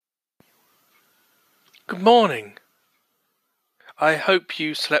Good morning. I hope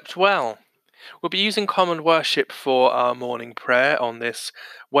you slept well. We'll be using Common Worship for our morning prayer on this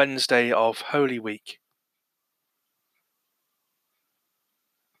Wednesday of Holy Week.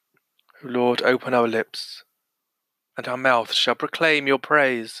 O Lord, open our lips, and our mouth shall proclaim your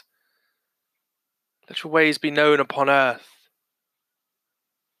praise. Let your ways be known upon earth,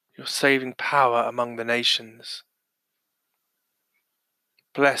 your saving power among the nations.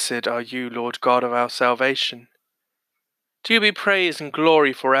 Blessed are you, Lord God of our salvation. To you be praise and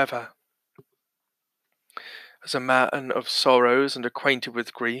glory forever. As a man of sorrows and acquainted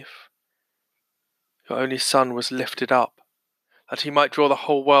with grief, your only Son was lifted up, that he might draw the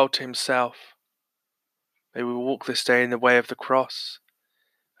whole world to himself. May we walk this day in the way of the cross,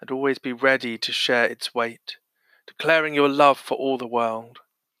 and always be ready to share its weight, declaring your love for all the world.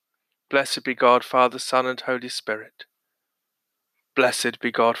 Blessed be God, Father, Son, and Holy Spirit. Blessed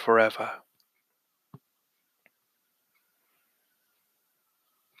be God forever.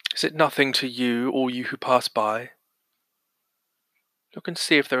 Is it nothing to you, all you who pass by? Look and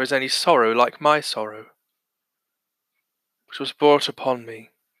see if there is any sorrow like my sorrow, which was brought upon me,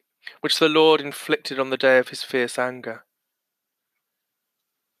 which the Lord inflicted on the day of his fierce anger.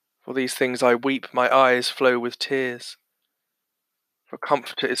 For these things I weep, my eyes flow with tears. For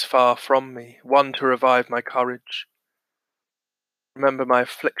comforter is far from me, one to revive my courage. Remember my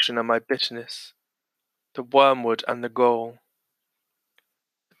affliction and my bitterness, the wormwood and the gall.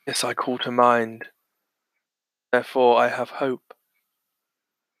 This I call to mind, therefore I have hope.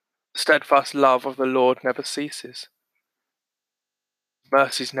 The steadfast love of the Lord never ceases.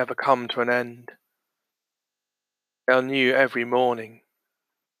 Mercies never come to an end. They are new every morning.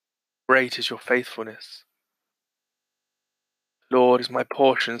 Great is your faithfulness. Lord is my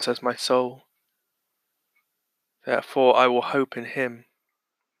portion, says my soul. Therefore I will hope in him.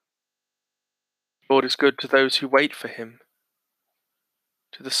 Lord is good to those who wait for him,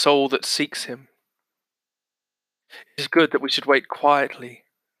 to the soul that seeks him. It is good that we should wait quietly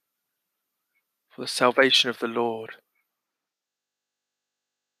for the salvation of the Lord.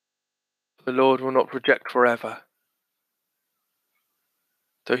 The Lord will not reject forever.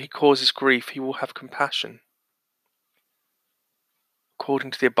 Though he causes grief, he will have compassion,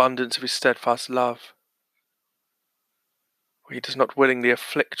 according to the abundance of his steadfast love. For he does not willingly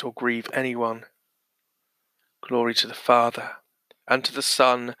afflict or grieve anyone. Glory to the Father, and to the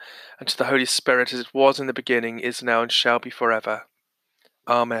Son, and to the Holy Spirit, as it was in the beginning, is now, and shall be forever.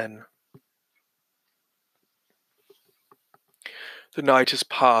 Amen. The night has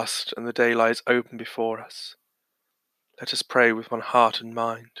passed, and the day lies open before us. Let us pray with one heart and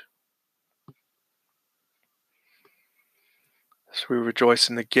mind. As we rejoice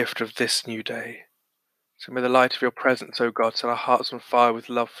in the gift of this new day, so may the light of your presence, O God, set our hearts on fire with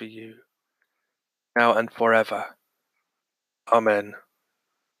love for you, now and forever. Amen.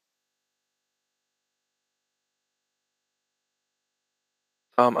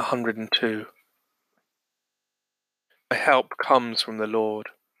 Psalm 102. My help comes from the Lord.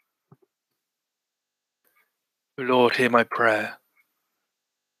 O Lord, hear my prayer.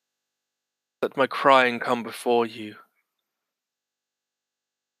 Let my crying come before you.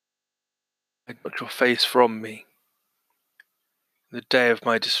 Hide not your face from me in the day of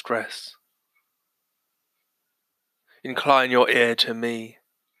my distress. Incline your ear to me.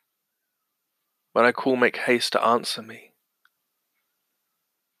 When I call, make haste to answer me.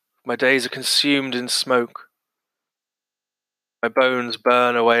 My days are consumed in smoke. My bones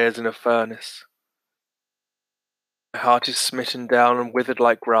burn away as in a furnace. My heart is smitten down and withered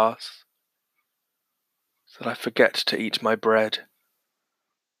like grass, so that I forget to eat my bread.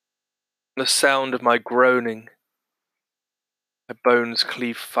 The sound of my groaning, my bones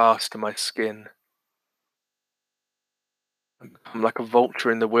cleave fast to my skin. I become like a vulture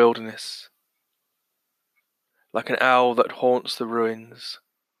in the wilderness, like an owl that haunts the ruins.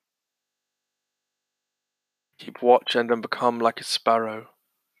 Keep watch and am become like a sparrow,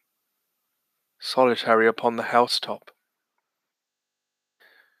 solitary upon the housetop.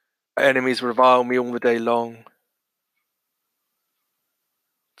 My enemies revile me all the day long.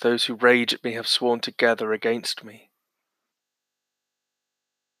 Those who rage at me have sworn together against me.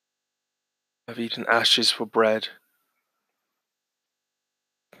 I have eaten ashes for bread,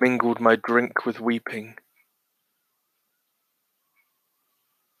 mingled my drink with weeping.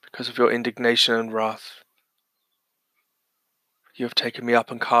 Because of your indignation and wrath, you have taken me up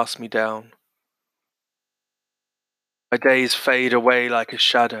and cast me down. My days fade away like a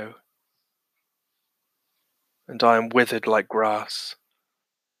shadow, and I am withered like grass.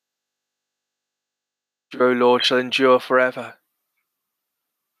 You, O Lord, shall endure forever.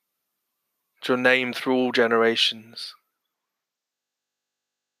 your name through all generations.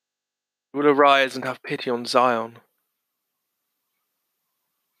 You will arise and have pity on Zion.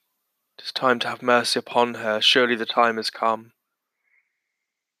 It is time to have mercy upon her. Surely the time has come.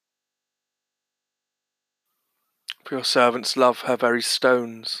 For your servants love her very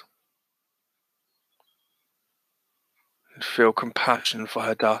stones, and feel compassion for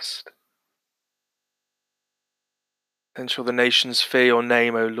her dust. Then shall the nations fear your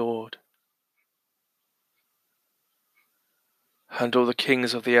name, O Lord, and all the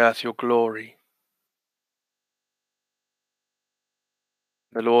kings of the earth your glory.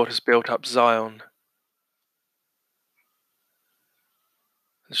 The Lord has built up Zion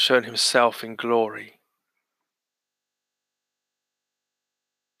and shown himself in glory.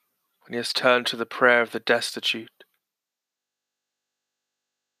 When he has turned to the prayer of the destitute,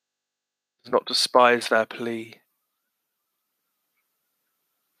 does not despise their plea.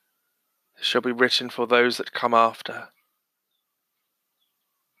 It shall be written for those that come after,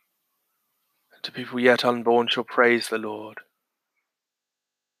 and to people yet unborn shall praise the Lord.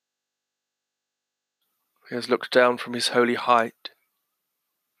 He has looked down from his holy height.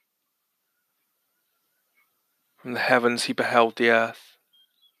 From the heavens he beheld the earth,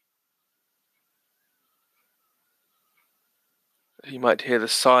 that he might hear the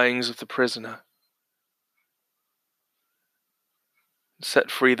sighings of the prisoner, and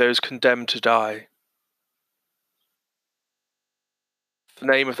set free those condemned to die. The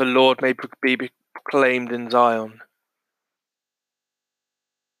name of the Lord may be proclaimed in Zion.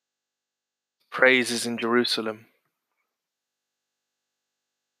 Praises in Jerusalem.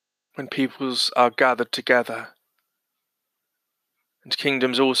 When peoples are gathered together, and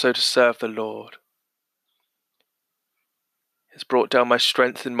kingdoms also to serve the Lord. He has brought down my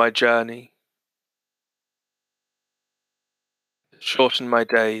strength in my journey, shortened my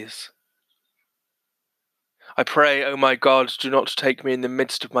days. I pray, O my God, do not take me in the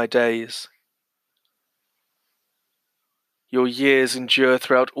midst of my days. Your years endure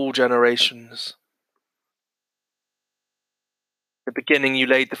throughout all generations. In the beginning you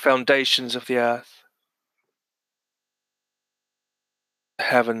laid the foundations of the earth. The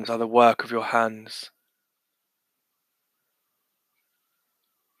heavens are the work of your hands.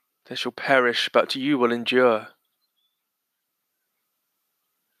 They shall perish, but you will endure.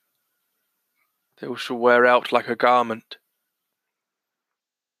 They shall wear out like a garment.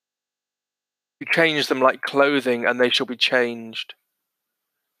 You change them like clothing, and they shall be changed.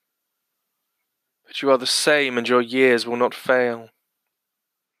 But you are the same, and your years will not fail.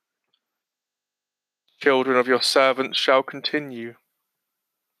 Children of your servants shall continue,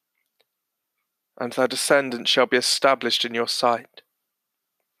 and their descendants shall be established in your sight.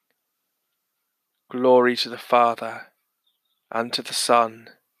 Glory to the Father, and to the Son,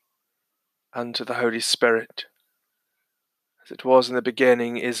 and to the Holy Spirit, as it was in the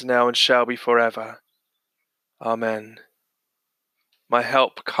beginning, is now, and shall be forever. Amen. My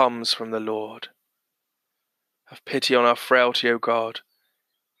help comes from the Lord. Have pity on our frailty, O God,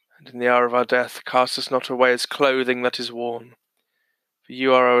 and in the hour of our death cast us not away as clothing that is worn, for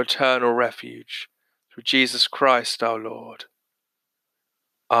you are our eternal refuge, through Jesus Christ our Lord.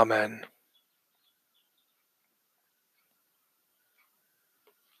 Amen.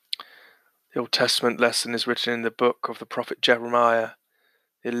 The Old Testament lesson is written in the book of the prophet Jeremiah,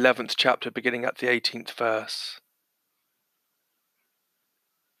 the 11th chapter, beginning at the 18th verse.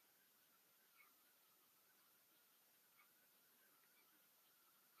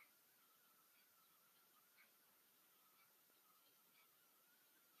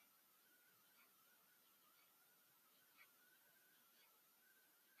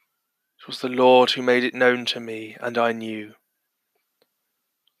 It was the Lord who made it known to me, and I knew.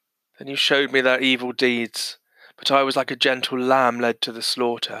 Then you showed me their evil deeds, but I was like a gentle lamb led to the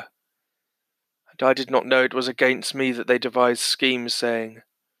slaughter. And I did not know it was against me that they devised schemes, saying,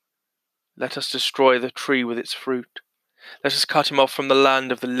 let us destroy the tree with its fruit. Let us cut him off from the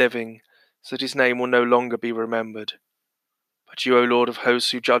land of the living, so that his name will no longer be remembered. But you, O Lord of hosts,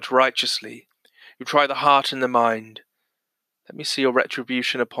 who judge righteously, who try the heart and the mind, let me see your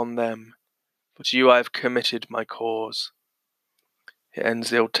retribution upon them, for to you I have committed my cause. Here ends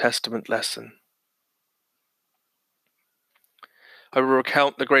the Old Testament lesson. I will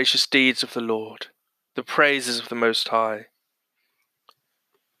recount the gracious deeds of the Lord, the praises of the Most High.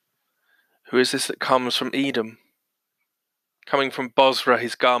 Who is this that comes from Edom? Coming from Bozrah,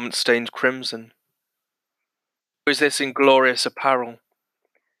 his garment stained crimson. Who is this in glorious apparel,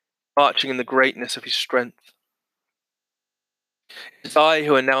 marching in the greatness of his strength? It is I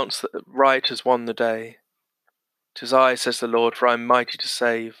who announce that right has won the day. It is I, says the Lord, for I am mighty to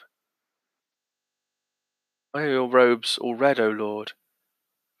save. Why are your robes all red, O Lord,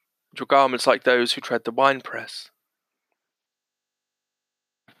 and your garments like those who tread the winepress?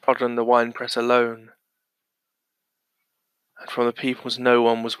 Trodden the winepress alone, and from the peoples no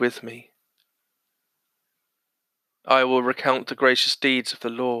one was with me. I will recount the gracious deeds of the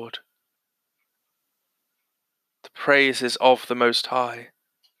Lord, the praises of the Most High,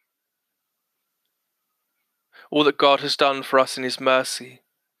 all that God has done for us in his mercy,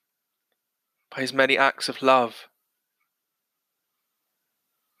 by his many acts of love.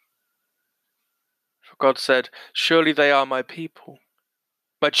 For God said, "Surely they are my people,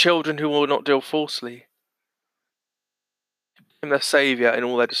 my children who will not deal falsely." He became their saviour in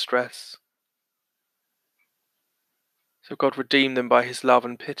all their distress. So God redeemed them by his love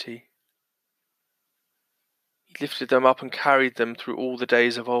and pity. He lifted them up and carried them through all the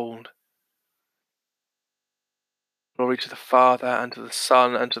days of old. Glory to the Father, and to the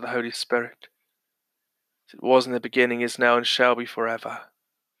Son, and to the Holy Spirit, as it was in the beginning, is now, and shall be forever.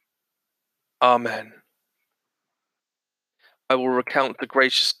 Amen. I will recount the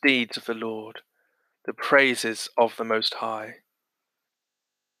gracious deeds of the Lord, the praises of the Most High.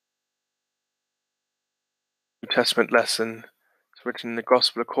 New Testament lesson is written in the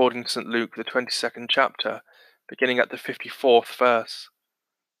Gospel according to St. Luke, the 22nd chapter, beginning at the 54th verse.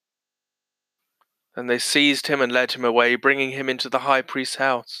 Then they seized him and led him away, bringing him into the high priest's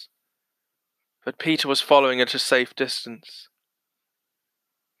house. But Peter was following at a safe distance.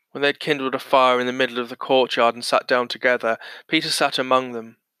 When they had kindled a fire in the middle of the courtyard and sat down together, Peter sat among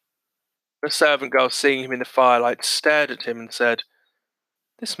them. The servant girl, seeing him in the firelight, stared at him and said,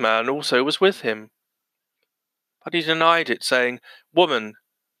 "This man also was with him." But he denied it, saying, "Woman,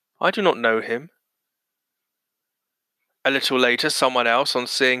 I do not know him." A little later, someone else, on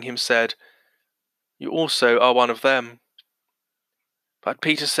seeing him, said, "You also are one of them." But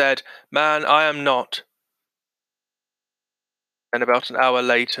Peter said, "Man, I am not." And about an hour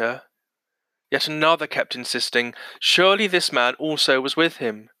later, yet another kept insisting, "Surely this man also was with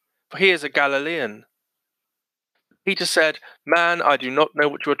him, for he is a Galilean." Peter said, "Man, I do not know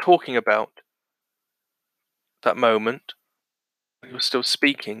what you are talking about." At that moment, he was still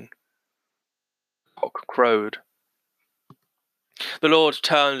speaking. The cock crowed. The Lord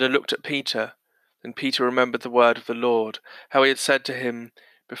turned and looked at Peter. Then Peter remembered the word of the Lord, how he had said to him,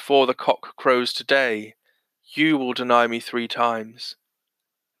 "Before the cock crows today, you will deny me 3 times."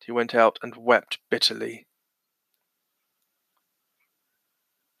 He went out and wept bitterly.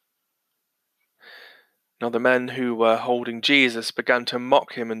 Now the men who were holding Jesus began to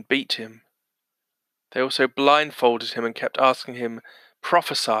mock him and beat him. They also blindfolded him and kept asking him,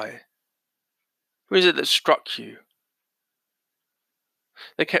 "Prophesy, who is it that struck you?"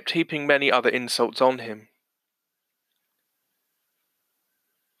 They kept heaping many other insults on him.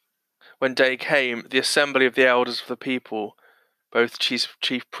 When day came, the assembly of the elders of the people, both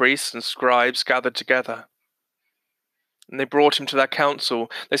chief priests and scribes, gathered together. And they brought him to their council.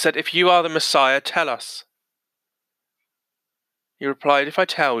 They said, "If you are the Messiah, tell us." He replied, "If I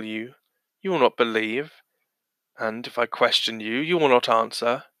tell you, you will not believe, and if I question you, you will not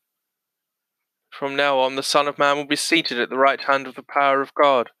answer. From now on, the Son of Man will be seated at the right hand of the power of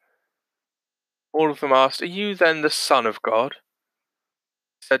God." All of them asked, "Are you then the Son of God?"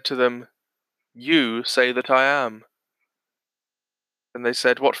 He said to them, "You say that I am." Then they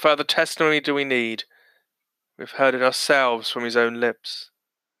said, "What further testimony do we need? We've heard it ourselves from his own lips."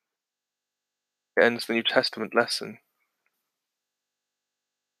 It ends the New Testament lesson.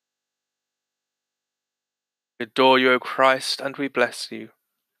 We adore you, O Christ, and we bless you.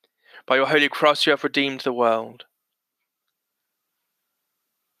 By your holy cross you have redeemed the world.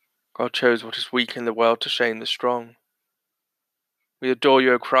 God chose what is weak in the world to shame the strong. We adore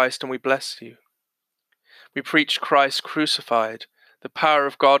you, O Christ, and we bless you. We preach Christ crucified, the power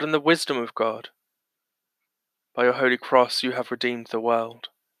of God and the wisdom of God. By your holy cross you have redeemed the world.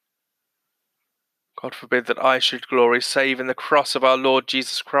 God forbid that I should glory save in the cross of our Lord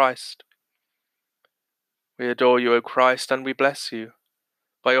Jesus Christ. We adore you, O Christ, and we bless you.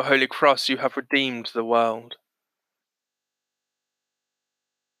 By your holy cross you have redeemed the world.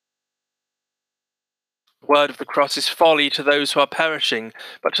 The word of the cross is folly to those who are perishing,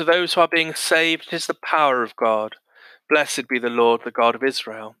 but to those who are being saved it is the power of God. Blessed be the Lord, the God of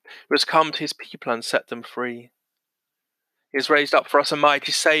Israel, who has come to his people and set them free. He has raised up for us a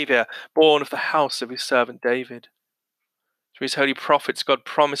mighty Saviour, born of the house of his servant David. Through his holy prophets God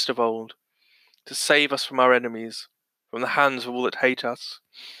promised of old to save us from our enemies, from the hands of all that hate us,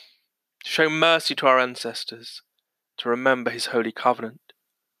 to show mercy to our ancestors, to remember his holy covenant.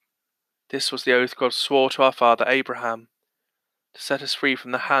 This was the oath God swore to our father Abraham, to set us free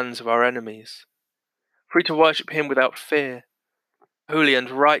from the hands of our enemies, free to worship him without fear, holy and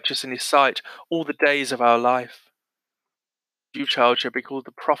righteous in his sight all the days of our life. You, child, shall be called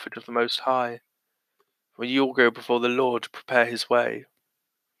the prophet of the Most High, for you will go before the Lord to prepare his way,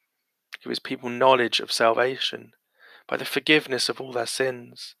 to give his people knowledge of salvation by the forgiveness of all their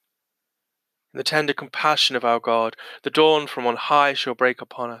sins. In the tender compassion of our God, the dawn from on high shall break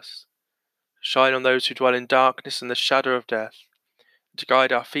upon us, shine on those who dwell in darkness and the shadow of death, and to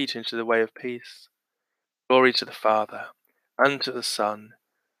guide our feet into the way of peace. Glory to the Father, and to the Son,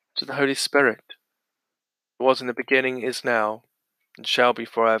 to the Holy Spirit, who was in the beginning, is now, and shall be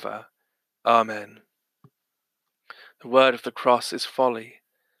forever. Amen. The word of the cross is folly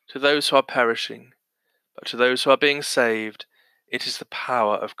to those who are perishing, but to those who are being saved, it is the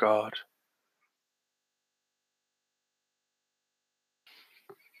power of God.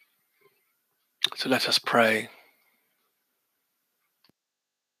 So let us pray.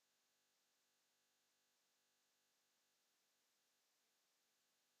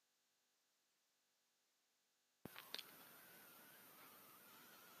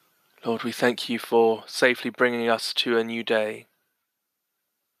 Lord, we thank you for safely bringing us to a new day.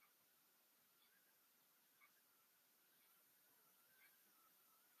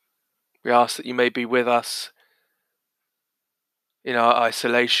 We ask that you may be with us in our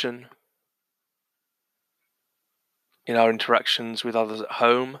isolation, in our interactions with others at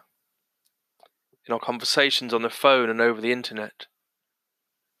home, in our conversations on the phone and over the internet.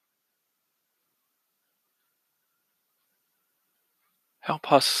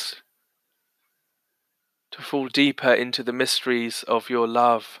 Help us to fall deeper into the mysteries of your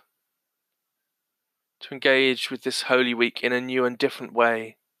love, to engage with this Holy Week in a new and different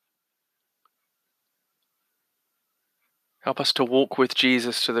way. Help us to walk with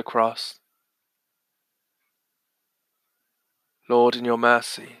Jesus to the cross. Lord, in your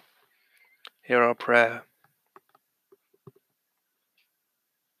mercy, hear our prayer.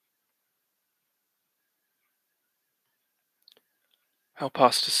 Help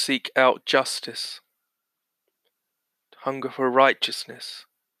us to seek out justice, to hunger for righteousness,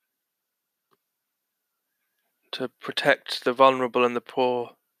 to protect the vulnerable and the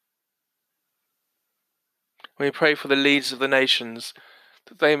poor. We pray for the leaders of the nations,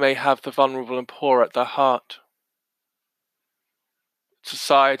 that they may have the vulnerable and poor at their heart.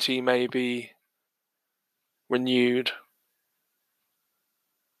 Society may be renewed,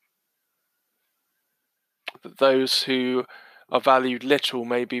 that those who are valued little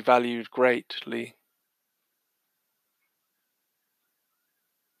may be valued greatly.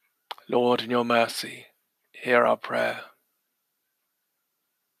 Lord, in your mercy, hear our prayer.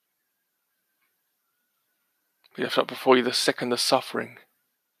 We lift up before you the sick and the suffering,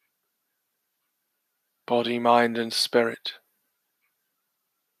 body, mind, and spirit.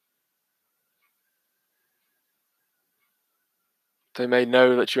 They may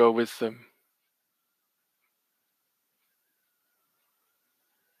know that you are with them.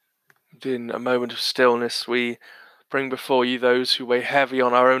 And in a moment of stillness, we bring before you those who weigh heavy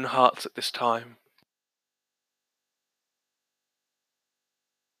on our own hearts at this time.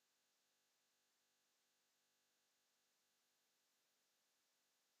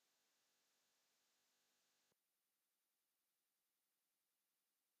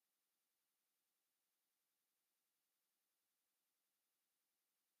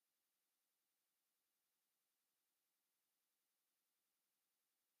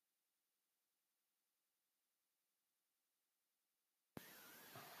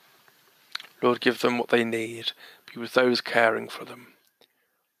 Lord, give them what they need. Be with those caring for them.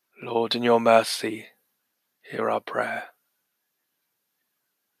 Lord, in your mercy, hear our prayer.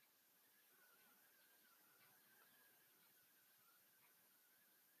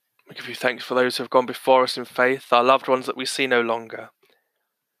 We give you thanks for those who have gone before us in faith, our loved ones that we see no longer.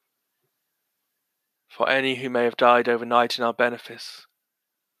 For any who may have died overnight in our benefice.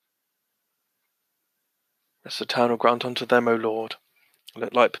 Rest eternal grant unto them, O Lord.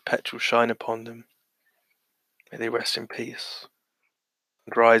 Let light perpetual shine upon them. May they rest in peace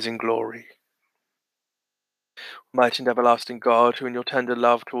and rise in glory. Mighty and everlasting God, who in your tender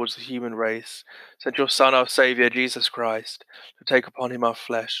love towards the human race sent your Son, our Saviour, Jesus Christ, to take upon him our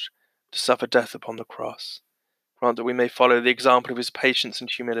flesh, to suffer death upon the cross, grant that we may follow the example of his patience and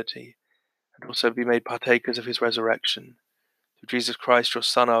humility, and also be made partakers of his resurrection. Through Jesus Christ, your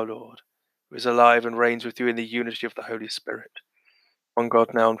Son, our Lord, who is alive and reigns with you in the unity of the Holy Spirit, one God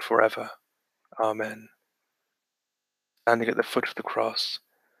now and forever. Amen. Standing at the foot of the cross,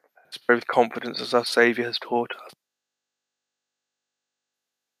 let's pray with confidence as our Saviour has taught us.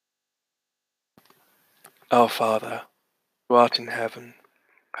 Our Father, who art in heaven,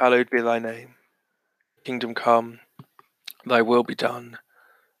 hallowed be thy name. Kingdom come, thy will be done,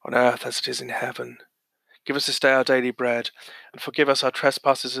 on earth as it is in heaven. Give us this day our daily bread, and forgive us our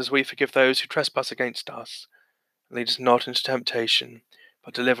trespasses as we forgive those who trespass against us. And lead us not into temptation,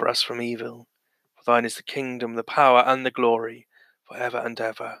 but deliver us from evil. For thine is the kingdom, the power, and the glory, for ever and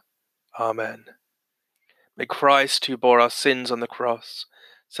ever. Amen. May Christ, who bore our sins on the cross,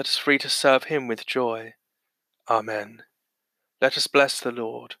 set us free to serve him with joy. Amen. Let us bless the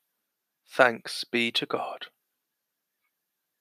Lord. Thanks be to God.